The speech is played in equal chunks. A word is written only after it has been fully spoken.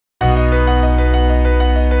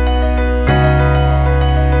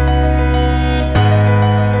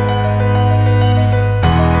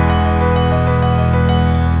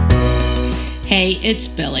it's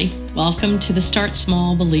Billy. Welcome to the Start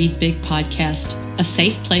Small, Believe Big podcast, a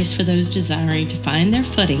safe place for those desiring to find their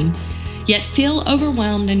footing, yet feel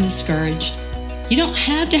overwhelmed and discouraged. You don't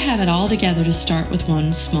have to have it all together to start with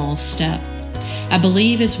one small step. I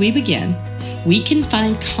believe as we begin, we can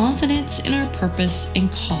find confidence in our purpose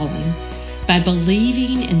and calling by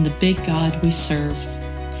believing in the big God we serve.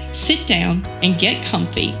 Sit down and get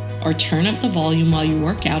comfy, or turn up the volume while you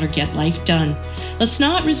work out or get life done. Let's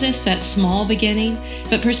not resist that small beginning,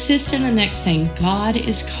 but persist in the next thing God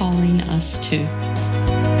is calling us to.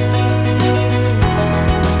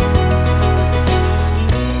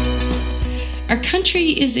 Our country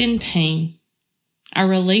is in pain. Our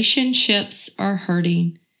relationships are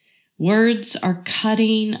hurting. Words are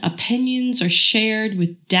cutting. Opinions are shared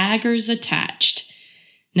with daggers attached.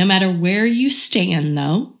 No matter where you stand,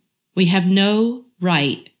 though, we have no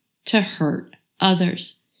right to hurt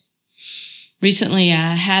others. Recently,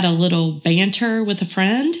 I had a little banter with a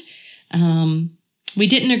friend. We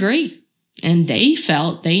didn't agree, and they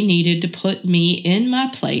felt they needed to put me in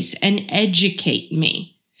my place and educate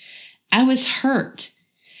me. I was hurt.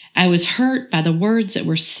 I was hurt by the words that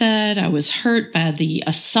were said. I was hurt by the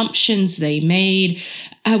assumptions they made.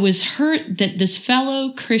 I was hurt that this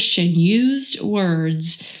fellow Christian used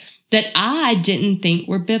words that I didn't think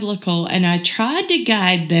were biblical, and I tried to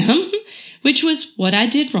guide them, which was what I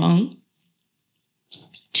did wrong,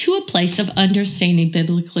 to a place of understanding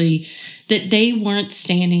biblically that they weren't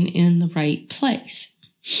standing in the right place.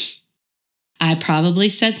 I probably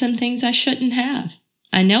said some things I shouldn't have.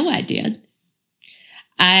 I know I did.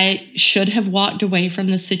 I should have walked away from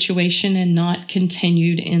the situation and not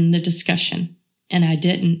continued in the discussion, and I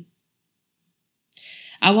didn't.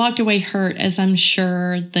 I walked away hurt, as I'm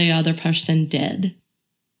sure the other person did.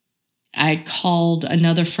 I called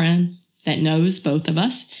another friend that knows both of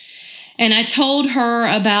us, and I told her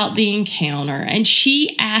about the encounter, and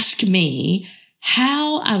she asked me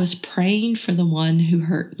how I was praying for the one who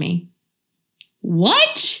hurt me.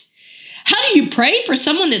 What? How do you pray for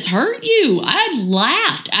someone that's hurt you? I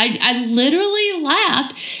laughed. I literally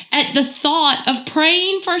laughed at the thought of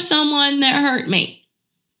praying for someone that hurt me.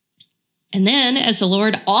 And then, as the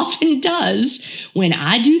Lord often does, when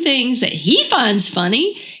I do things that he finds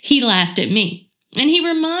funny, he laughed at me. And he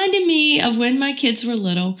reminded me of when my kids were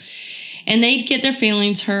little and they'd get their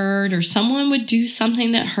feelings hurt, or someone would do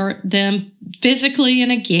something that hurt them physically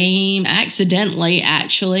in a game, accidentally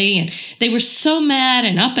actually, and they were so mad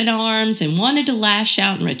and up in arms and wanted to lash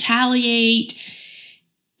out and retaliate.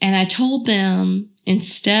 And I told them,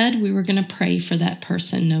 instead, we were going to pray for that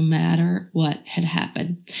person no matter what had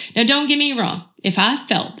happened. Now, don't get me wrong. If I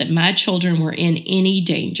felt that my children were in any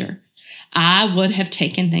danger, I would have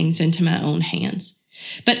taken things into my own hands.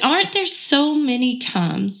 But aren't there so many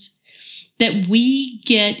times that we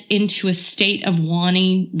get into a state of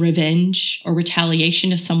wanting revenge or retaliation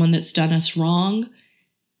to someone that's done us wrong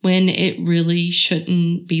when it really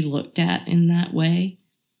shouldn't be looked at in that way?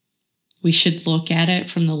 We should look at it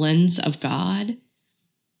from the lens of God,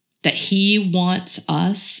 that he wants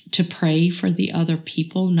us to pray for the other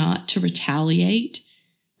people, not to retaliate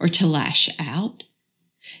or to lash out.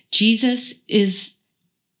 Jesus is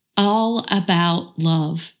all about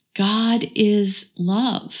love. God is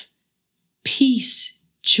love, peace,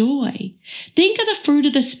 joy. Think of the fruit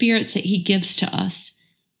of the spirits that he gives to us.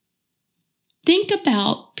 Think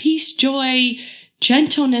about peace, joy,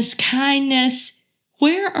 gentleness, kindness.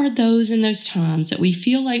 Where are those in those times that we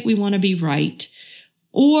feel like we want to be right,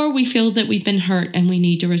 or we feel that we've been hurt and we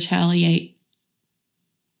need to retaliate?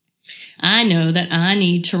 I know that I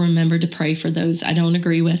need to remember to pray for those I don't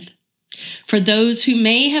agree with, for those who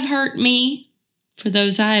may have hurt me, for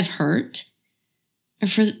those I have hurt, or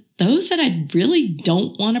for those that I really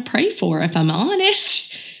don't want to pray for, if I'm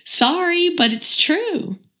honest. Sorry, but it's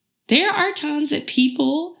true. There are times that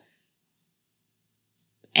people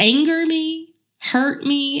anger me, hurt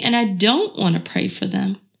me, and I don't want to pray for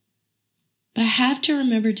them. But I have to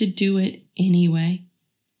remember to do it anyway.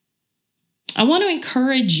 I want to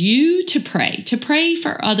encourage you to pray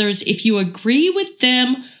for others if you agree with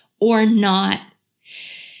them or not.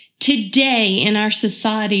 Today in our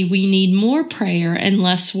society, we need more prayer and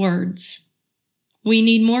less words. We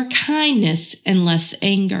need more kindness and less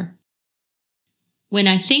anger. When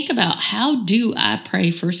I think about how do I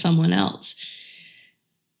pray for someone else,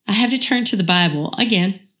 I have to turn to the Bible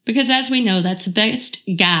again, because as we know, that's the best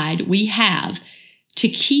guide we have to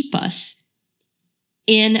keep us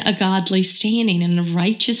in a godly standing and a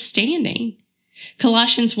righteous standing.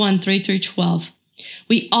 Colossians 1:3-12.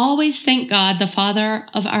 We always thank God, the Father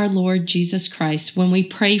of our Lord Jesus Christ, when we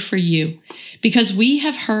pray for you, because we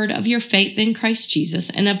have heard of your faith in Christ Jesus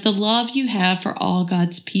and of the love you have for all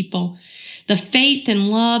God's people. The faith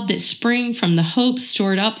and love that spring from the hope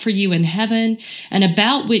stored up for you in heaven, and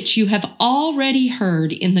about which you have already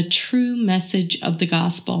heard in the true message of the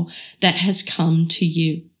gospel that has come to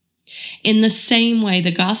you. In the same way,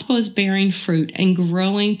 the gospel is bearing fruit and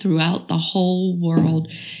growing throughout the whole world,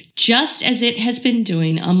 just as it has been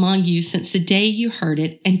doing among you since the day you heard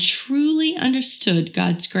it and truly understood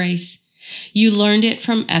God's grace. You learned it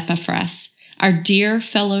from Epaphras, our dear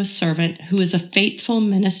fellow servant, who is a faithful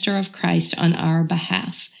minister of Christ on our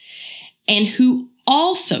behalf, and who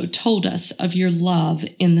also told us of your love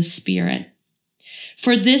in the Spirit.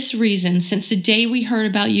 For this reason, since the day we heard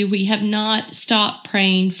about you, we have not stopped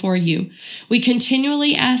praying for you. We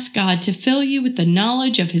continually ask God to fill you with the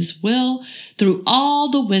knowledge of his will through all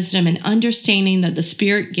the wisdom and understanding that the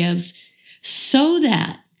Spirit gives, so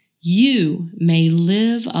that you may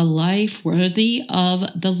live a life worthy of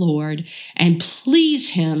the Lord and please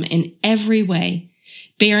him in every way,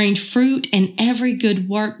 bearing fruit in every good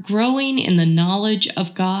work, growing in the knowledge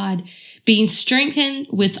of God, being strengthened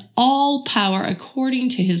with all power according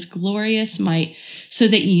to his glorious might, so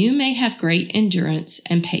that you may have great endurance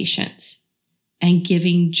and patience, and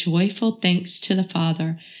giving joyful thanks to the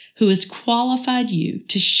Father, who has qualified you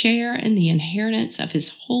to share in the inheritance of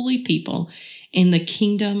his holy people in the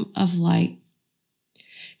kingdom of light.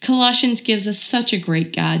 Colossians gives us such a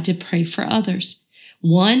great guide to pray for others.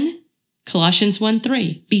 Colossians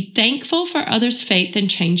 1:3, be thankful for others' faith and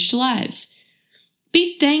changed lives.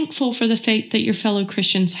 Be thankful for the faith that your fellow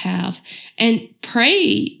Christians have, and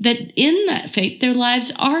pray that in that faith their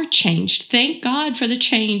lives are changed. Thank God for the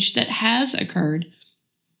change that has occurred.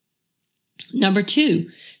 2,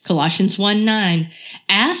 Colossians 1:9,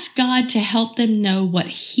 ask God to help them know what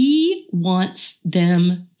he wants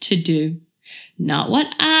them to do. Not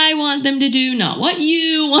what I want them to do, not what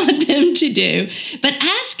you want them to do, but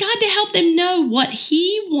ask God to help them know what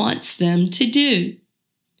he wants them to do.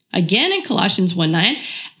 Again, in Colossians 1:9,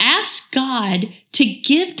 ask God to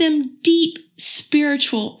give them deep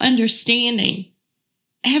spiritual understanding.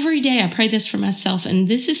 Every day I pray this for myself, and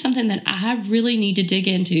this is something that I really need to dig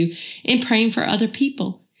into in praying for other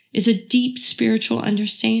people, is a deep spiritual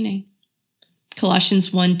understanding.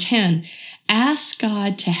 Colossians 1:10, ask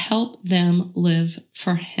God to help them live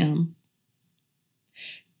for him.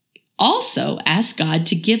 Also, ask God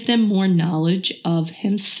to give them more knowledge of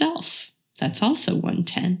himself. That's also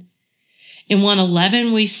 1:10. In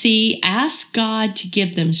 1:11, we see, ask God to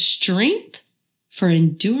give them strength for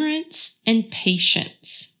endurance and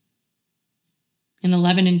patience. In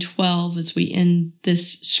 11 and 12, as we end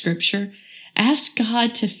this scripture, ask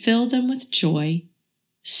God to fill them with joy,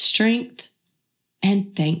 strength,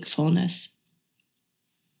 and thankfulness.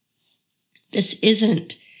 This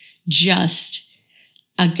isn't just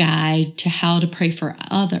a guide to how to pray for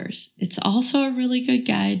others. It's also a really good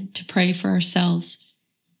guide to pray for ourselves.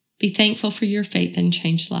 Be thankful for your faith and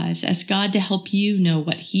changed lives. Ask God to help you know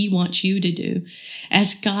what he wants you to do.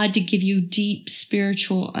 Ask God to give you deep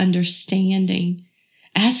spiritual understanding.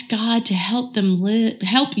 Ask God to help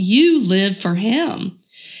you live for him.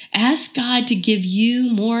 Ask God to give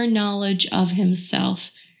you more knowledge of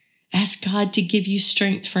himself. Ask God to give you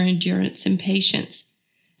strength for endurance and patience.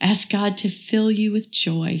 Ask God to fill you with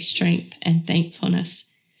joy, strength, and thankfulness.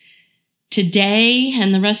 Today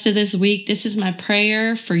and the rest of this week, this is my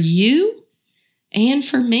prayer for you and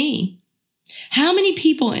for me. How many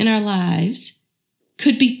people in our lives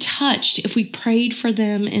could be touched if we prayed for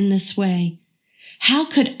them in this way? How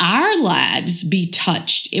could our lives be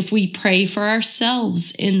touched if we pray for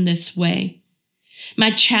ourselves in this way? My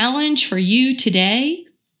challenge for you today,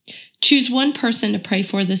 choose one person to pray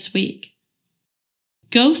for this week.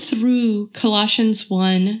 Go through Colossians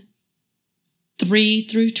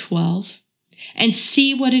 1:3-12, and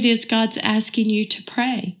see what it is God's asking you to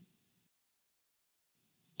pray.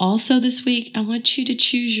 Also this week, I want you to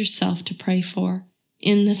choose yourself to pray for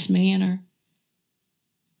in this manner.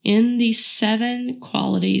 In these 7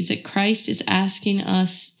 qualities that Christ is asking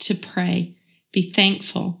us to pray, be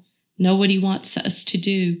thankful, know what he wants us to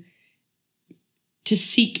do, to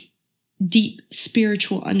seek deep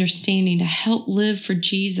spiritual understanding, to help live for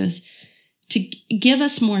Jesus, to give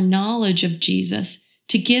us more knowledge of Jesus,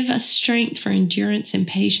 to give us strength for endurance and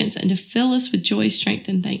patience, and to fill us with joy, strength,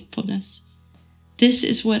 and thankfulness. This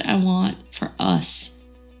is what I want for us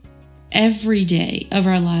every day of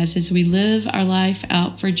our lives as we live our life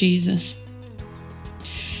out for Jesus.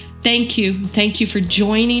 Thank you. Thank you for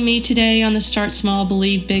joining me today on the Start Small,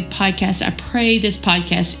 Believe Big podcast. I pray this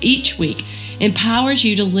podcast each week empowers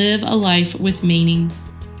you to live a life with meaning.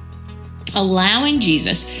 Allowing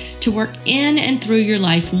Jesus to work in and through your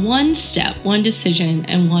life, one step, one decision,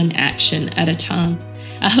 and one action at a time.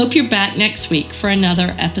 I hope you're back next week for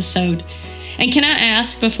another episode. And can I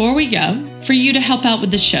ask, before we go, for you to help out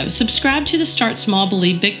with the show? Subscribe to the Start Small,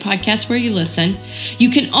 Believe Big podcast where you listen.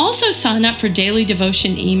 You can also sign up for daily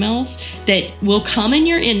devotion emails that will come in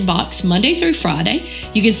your inbox Monday through Friday.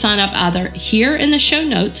 You can sign up either here in the show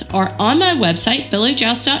notes or on my website,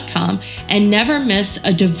 billyjoust.com, and never miss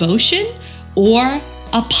a devotion or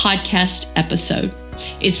a podcast episode.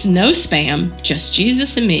 It's no spam, just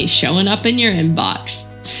Jesus and me showing up in your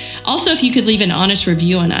inbox. Also, if you could leave an honest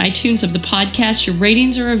review on iTunes of the podcast, your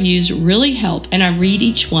ratings or reviews really help, and I read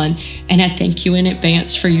each one, and I thank you in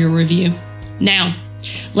advance for your review. Now,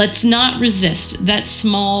 let's not resist that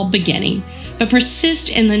small beginning, but persist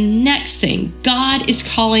in the next thing God is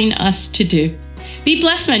calling us to do. Be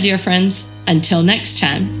blessed, my dear friends. Until next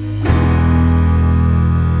time.